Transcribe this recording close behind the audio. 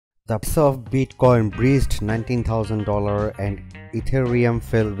The price of Bitcoin breached $19,000 and Ethereum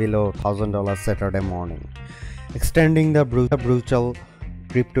fell below $1,000 Saturday morning, extending the brutal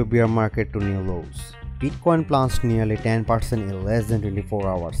crypto bear market to new lows. Bitcoin plunged nearly 10% in less than 24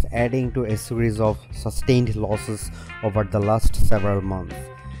 hours, adding to a series of sustained losses over the last several months.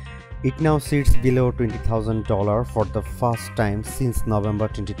 It now sits below $20,000 for the first time since November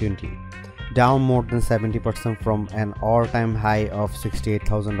 2020, down more than 70% from an all-time high of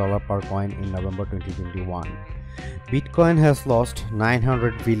 $68,000 per coin in November 2021. Bitcoin has lost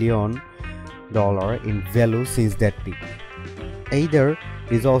 $900 billion in value since that peak. Ether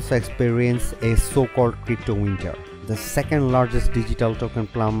is also experienced a so-called crypto winter. The second largest digital token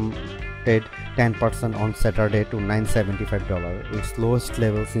plummeted 10% on Saturday to $975, its lowest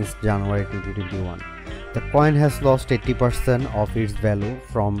level since January 2021. The coin has lost 80% of its value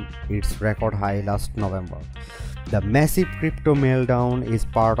from its record high last November. The massive crypto meltdown is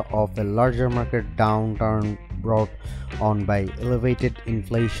part of a larger market downturn brought on by elevated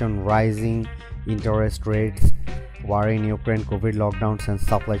inflation, rising interest rates, war in Ukraine, COVID lockdowns, and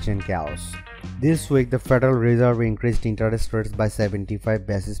supply chain chaos. This week, the Federal Reserve increased interest rates by 75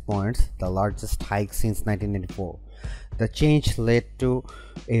 basis points, the largest hike since 1994. The change led to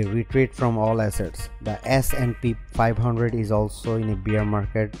a retreat from all assets. The S&P 500 is also in a bear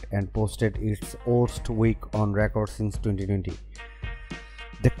market and posted its worst week on record since 2020.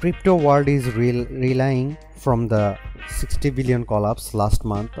 The crypto world is relying from the 60 billion collapse last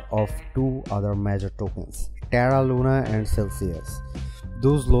month of two other major tokens, Terra Luna and Celsius.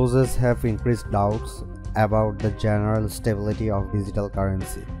 Those losses have increased doubts about the general stability of digital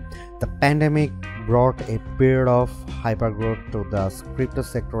currency. The pandemic brought a period of hypergrowth to the crypto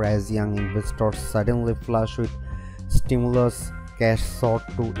sector as young investors suddenly flush with stimulus cash sought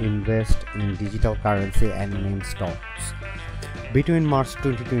to invest in digital currency and meme stocks. Between March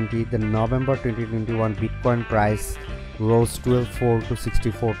 2020 and November 2021, Bitcoin price rose 12-fold to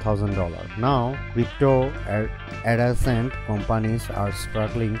 $64,000. Now, crypto adjacent companies are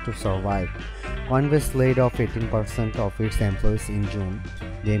struggling to survive. Coinbase laid off 18% of its employees in June.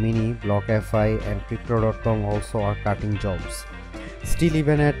 Gemini, BlockFi, and Crypto.com also are cutting jobs. Still,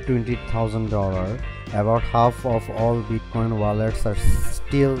 even at $20,000, about half of all Bitcoin wallets are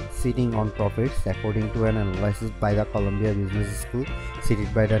still sitting on profits, according to an analysis by the Columbia Business School,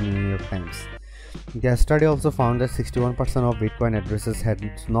 cited by the New York Times. The study also found that 61% of Bitcoin addresses had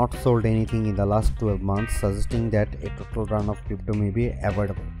not sold anything in the last 12 months, suggesting that a total run of crypto may be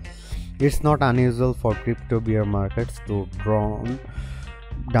avoidable. It's not unusual for crypto bear markets to draw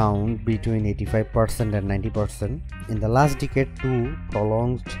down between 85% and 90%. In the last decade, two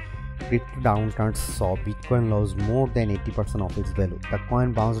prolonged crypto downturns saw Bitcoin lose more than 80% of its value. The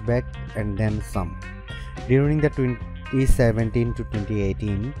coin bounced back and then some. During the 2017 to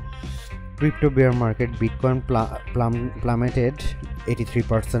 2018 crypto bear market, Bitcoin plummeted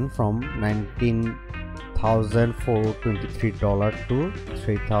 83% from $19,423 to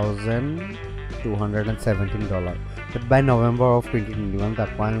 $3,217. But by November of 2021, the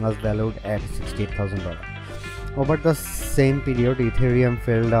coin was valued at $68,000. Over the same period, Ethereum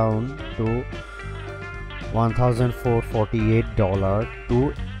fell down to $1,448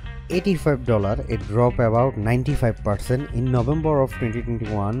 to $85, a drop about 95%. In November of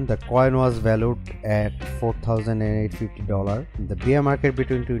 2021, the coin was valued at $4,850. The bear market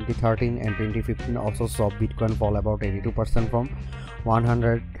between 2013 and 2015 also saw Bitcoin fall about 82% from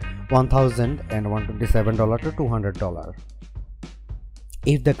 $1,127 to $200.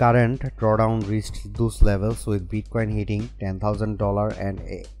 If the current drawdown reached those levels, with Bitcoin hitting $10,000 and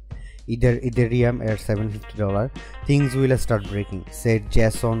Ethereum at $750, things will start breaking, said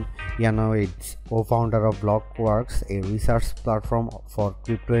Jason Yanowitz, co-founder of Blockworks, a research platform for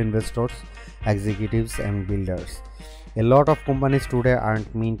crypto investors, executives, and builders. A lot of companies today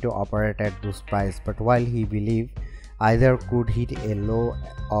aren't meant to operate at those prices, but while he believes either could hit a low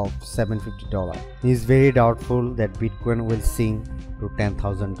of $750, he is very doubtful that Bitcoin will sink to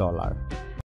 $10,000.